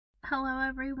Hello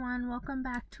everyone, welcome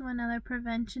back to another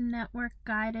Prevention Network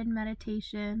guided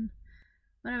meditation.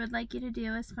 What I would like you to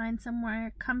do is find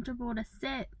somewhere comfortable to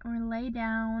sit or lay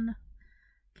down.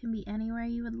 It can be anywhere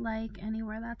you would like,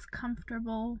 anywhere that's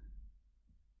comfortable.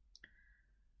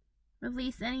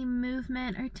 Release any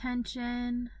movement or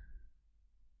tension.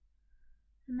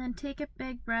 And then take a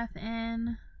big breath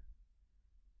in.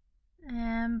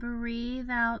 And breathe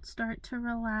out, start to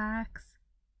relax.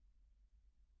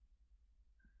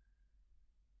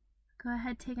 Go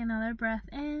ahead, take another breath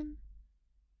in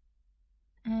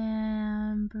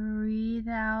and breathe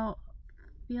out.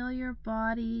 Feel your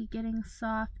body getting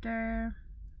softer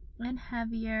and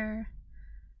heavier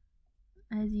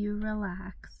as you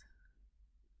relax.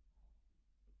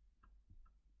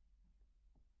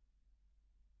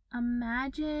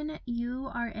 Imagine you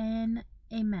are in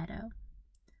a meadow.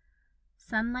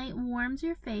 Sunlight warms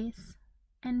your face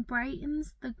and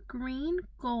brightens the green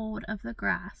gold of the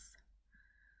grass.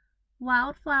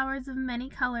 Wildflowers of many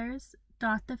colors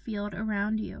dot the field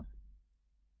around you.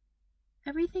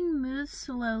 Everything moves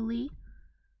slowly,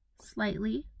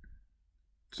 slightly,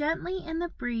 gently in the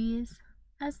breeze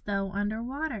as though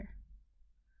underwater.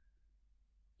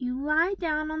 You lie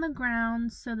down on the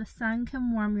ground so the sun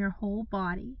can warm your whole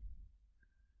body.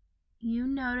 You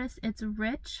notice its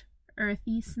rich,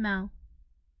 earthy smell.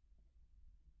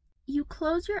 You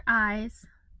close your eyes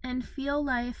and feel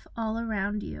life all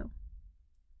around you.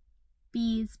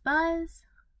 Bees buzz,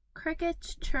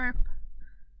 crickets chirp,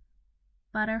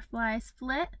 butterflies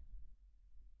flit,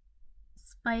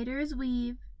 spiders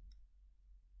weave,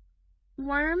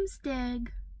 worms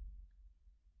dig,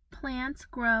 plants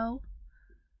grow,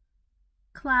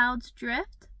 clouds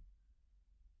drift,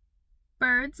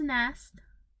 birds nest,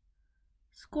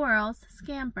 squirrels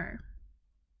scamper.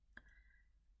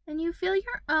 And you feel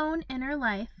your own inner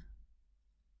life.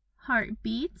 Heart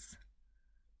beats,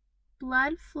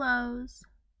 blood flows,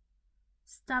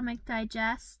 stomach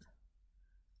digests,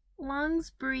 lungs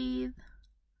breathe,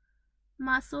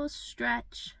 muscles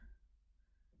stretch,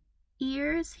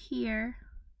 ears hear,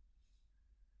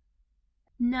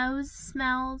 nose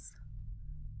smells,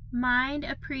 mind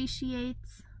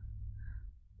appreciates.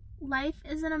 Life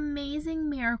is an amazing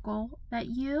miracle that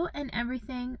you and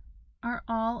everything are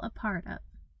all a part of.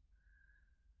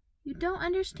 You don't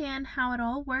understand how it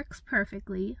all works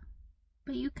perfectly,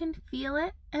 but you can feel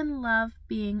it and love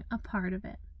being a part of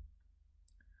it.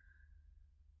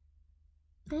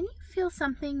 Then you feel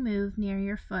something move near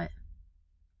your foot.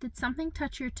 Did something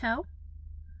touch your toe?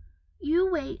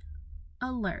 You wait,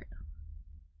 alert.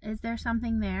 Is there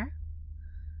something there?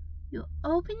 You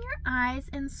open your eyes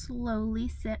and slowly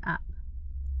sit up.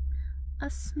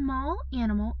 A small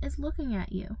animal is looking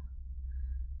at you.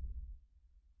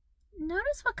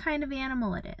 Notice what kind of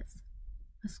animal it is.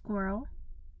 A squirrel,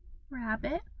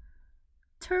 rabbit,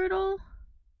 turtle,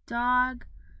 dog,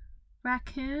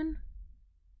 raccoon,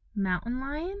 mountain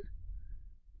lion?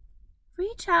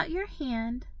 Reach out your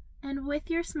hand and with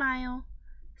your smile,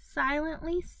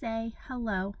 silently say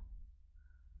hello.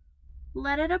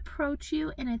 Let it approach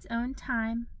you in its own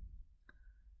time.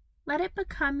 Let it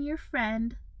become your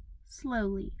friend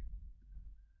slowly.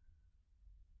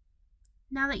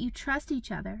 Now that you trust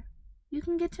each other, you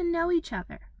can get to know each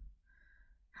other.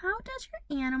 How does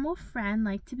your animal friend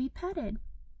like to be petted?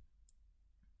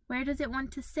 Where does it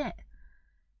want to sit?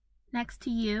 Next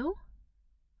to you?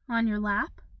 On your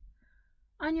lap?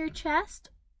 On your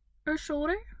chest or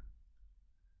shoulder?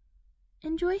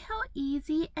 Enjoy how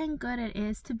easy and good it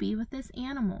is to be with this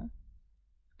animal.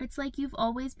 It's like you've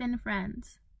always been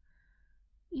friends.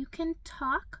 You can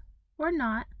talk or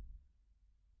not,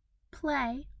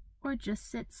 play or just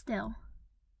sit still.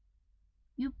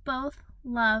 You both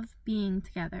love being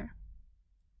together.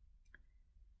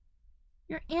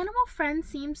 Your animal friend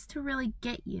seems to really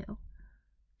get you.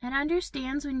 It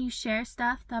understands when you share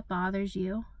stuff that bothers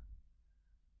you.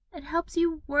 It helps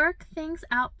you work things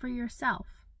out for yourself.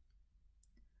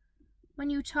 When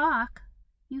you talk,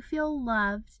 you feel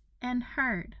loved and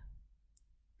heard.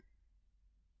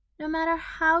 No matter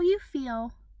how you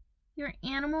feel, your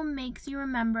animal makes you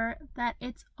remember that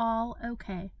it's all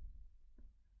okay.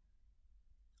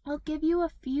 I'll give you a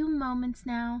few moments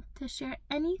now to share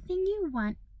anything you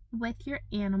want with your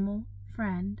animal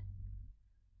friend.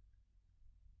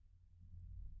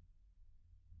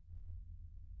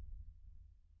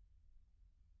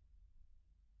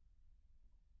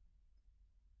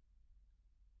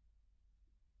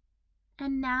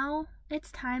 And now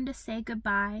it's time to say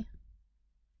goodbye.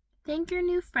 Thank your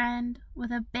new friend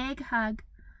with a big hug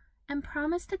and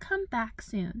promise to come back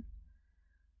soon.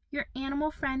 Your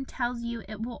animal friend tells you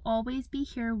it will always be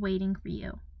here waiting for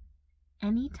you,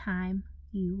 anytime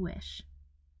you wish.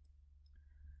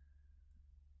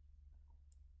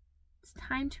 It's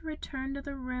time to return to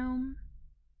the room.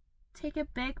 Take a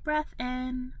big breath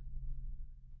in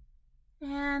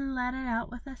and let it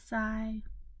out with a sigh.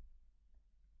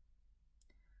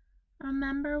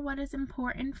 Remember what is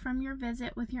important from your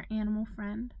visit with your animal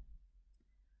friend.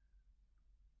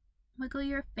 Wiggle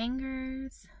your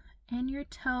fingers and your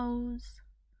toes,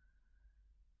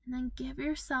 and then give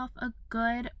yourself a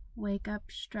good wake-up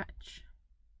stretch.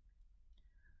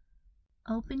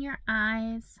 Open your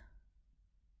eyes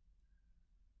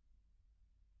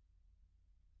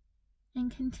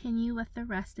and continue with the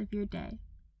rest of your day.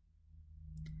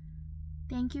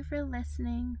 Thank you for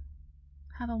listening.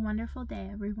 Have a wonderful day,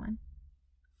 everyone.